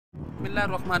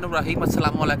बिस्मिल्लाहिर्रहमानिर्रहीम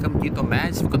अस्सलाम वालेकुम जी। तो मैं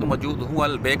इस वक्त मौजूद हूँ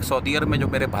अलबैक सऊदी अरब में। जो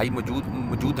मेरे भाई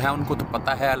मौजूद हैं उनको तो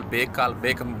पता है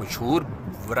अलबैक मशहूर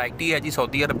वैरायटी है जी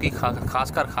सऊदी अरब की,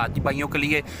 खासकर खाजी भाइयों के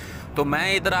लिए। तो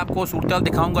मैं इधर आपको सूरत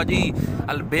दिखाऊंगा जी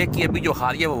अलबैक की। अभी जो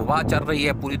हालिया वबा चल रही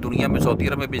है पूरी दुनिया में, सऊदी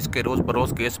अरब में भी इसके रोज़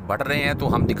बरोज़ केस बढ़ रहे हैं। तो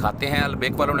हम दिखाते हैं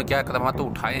अलबैक वालों ने क्या इक़दाम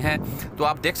उठाए हैं। तो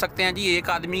आप देख सकते हैं जी, एक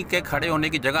आदमी के खड़े होने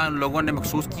की जगह उन लोगों ने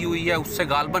मखसूस की हुई है। उससे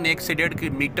गालबन 1 से 1.5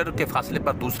 मीटर के फासले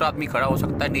पर दूसरा आदमी खड़ा हो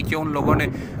सकता है। नीचे उन लोगों ने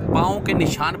पाँव के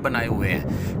निशान बनाए हुए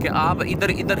हैं कि आप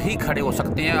इधर ही खड़े हो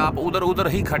सकते हैं, आप उधर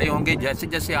ही खड़े होंगे। जैसे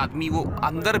जैसे आदमी वो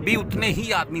अंदर भी उतने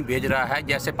ही आदमी भेज रहा है।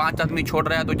 जैसे 5 आदमी छोड़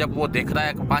रहा है, तो जब वो देख रहा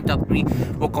है कि 5 आदमी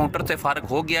वो काउंटर से फारग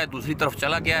हो गया है, दूसरी तरफ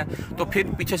चला गया है, तो फिर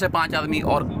पीछे से 5 आदमी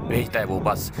और भेजता है वो।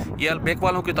 बस ये अलबैक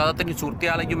वालों की ज़्यादातर सूरत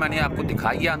हाल है जो मैंने आपको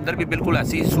दिखाई है। अंदर भी बिल्कुल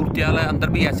ऐसी ही सूरत हाल है, अंदर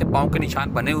भी ऐसे पाँव के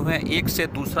निशान बने हुए हैं। एक से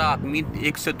दूसरा आदमी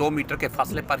 1 से 2 मीटर के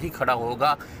फासले पर ही खड़ा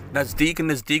होगा।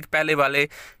 नज़दीक पहले वाले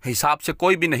हिसाब से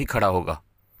कोई भी नहीं खड़ा होगा।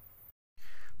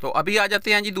 तो अभी आ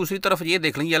जाते हैं जी दूसरी तरफ। ये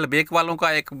देख लीजिए अलबैक वालों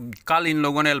का एक, कल इन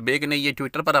लोगों ने अलबैक ने ये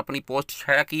ट्विटर पर अपनी पोस्ट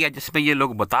शेयर की है जिसमें ये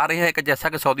लोग बता रहे हैं कि जैसा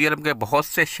कि सऊदी अरब के बहुत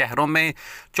से शहरों में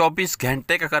 24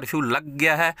 घंटे का कर्फ्यू लग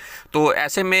गया है। तो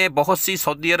ऐसे में बहुत सी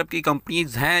सऊदी अरब की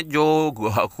कंपनीज़ हैं जो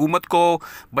हुकूमत को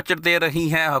बजट दे रही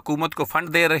हैं, हुकूमत को फ़ंड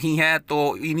दे रही हैं।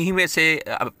 तो इन्हीं में से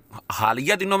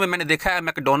हालिया दिनों में मैंने देखा है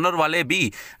मैकडोनल्ड वाले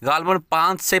भी गालबन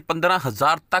 5 से 15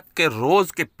 हज़ार तक के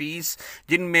रोज़ के पीस,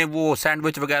 जिनमें वो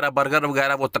सैंडविच वगैरह बर्गर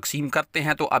वगैरह वो तकसीम करते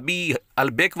हैं। तो अभी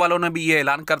अलबैक वालों ने भी ये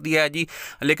ऐलान कर दिया है जी।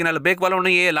 लेकिन अलबैक वालों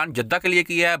ने ये ऐलान जद्दा के लिए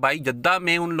किया है भाई। जद्दा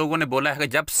में उन लोगों ने बोला है कि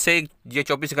जब से ये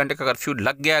 24 घंटे का कर्फ्यू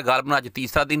लग गया है, गालबन आज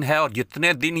तीसरा दिन है, और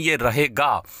जितने दिन ये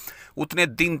रहेगा उतने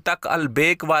दिन तक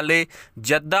अलबैक वाले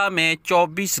जद्दा में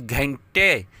 24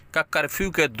 घंटे का कर्फ्यू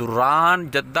के दौरान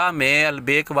जद्दा में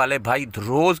अलबैक वाले भाई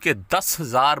रोज़ के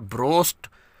 10,000 ब्रोस्ट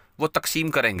वो तकसीम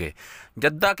करेंगे।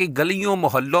 जद्दा की गलियों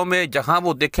मोहल्लों में जहां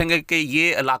वो देखेंगे कि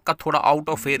ये इलाका थोड़ा आउट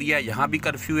ऑफ एरिया है, यहाँ भी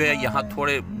कर्फ्यू है, यहाँ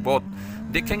थोड़े बहुत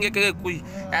देखेंगे कि कोई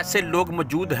ऐसे लोग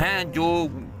मौजूद हैं जो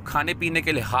खाने पीने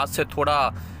के लिहाज से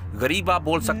थोड़ा गरीब आप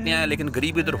बोल सकते हैं, लेकिन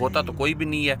गरीब इधर होता तो कोई भी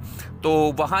नहीं है। तो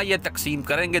वहाँ ये तकसीम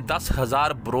करेंगे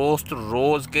 10,000 ब्रोस्ट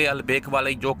रोज़ के अलबैक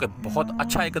वाले, जो कि बहुत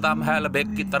अच्छा इकदाम है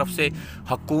अलबैक की तरफ से।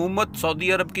 हुकूमत सऊदी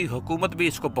अरब की हुकूमत भी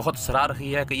इसको बहुत सराह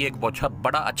रही है कि ये एक बहुत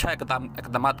बड़ा अच्छा इकदाम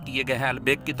किए गए हैं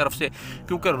अलबैक की तरफ से,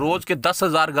 क्योंकि रोज़ के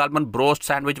 10,000 गालबन ब्रोस्ट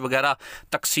सैंडविच वगैरह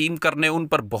तकसीम करने उन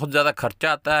पर बहुत ज़्यादा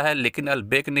खर्चा आता है। लेकिन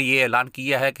अलबैक ने ये ऐलान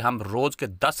किया है कि हम रोज़ के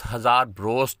 10,000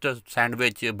 ब्रोस्ट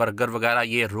सैंडविच बर्गर वगैरह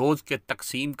ये रोज़ के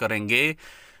तकसीम करेंगे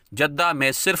जद्दा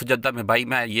में, सिर्फ जद्दा में। भाई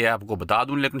मैं ये आपको बता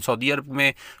दूं, लेकिन सऊदी अरब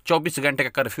में 24 घंटे का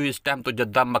कर्फ्यू इस टाइम तो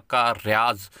जद्दा, मक्का,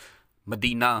 रियाज,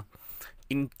 मदीना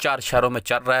इन 4 शहरों में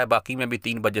चल रहा है। बाकी में भी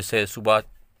 3 बजे से सुबह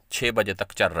 6 बजे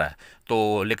तक चल रहा है।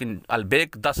 तो लेकिन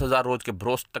अलबैक 10,000 रोज़ के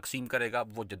ब्रोस्ट तकसीम करेगा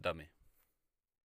वो जद्दा में।